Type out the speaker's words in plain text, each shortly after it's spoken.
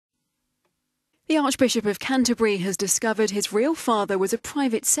The Archbishop of Canterbury has discovered his real father was a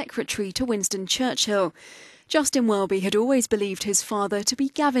private secretary to Winston Churchill. Justin Welby had always believed his father to be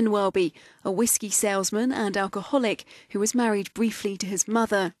Gavin Welby, a whisky salesman and alcoholic who was married briefly to his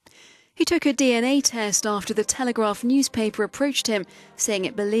mother. He took a DNA test after the Telegraph newspaper approached him, saying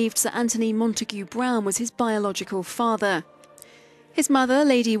it believed Sir Anthony Montague Browne was his biological father. His mother,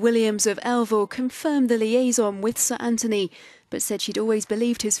 Lady Williams of Elville, confirmed the liaison with Sir Anthony, but said she'd always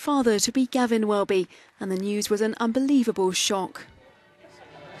believed his father to be Gavin Welby, and the news was an unbelievable shock.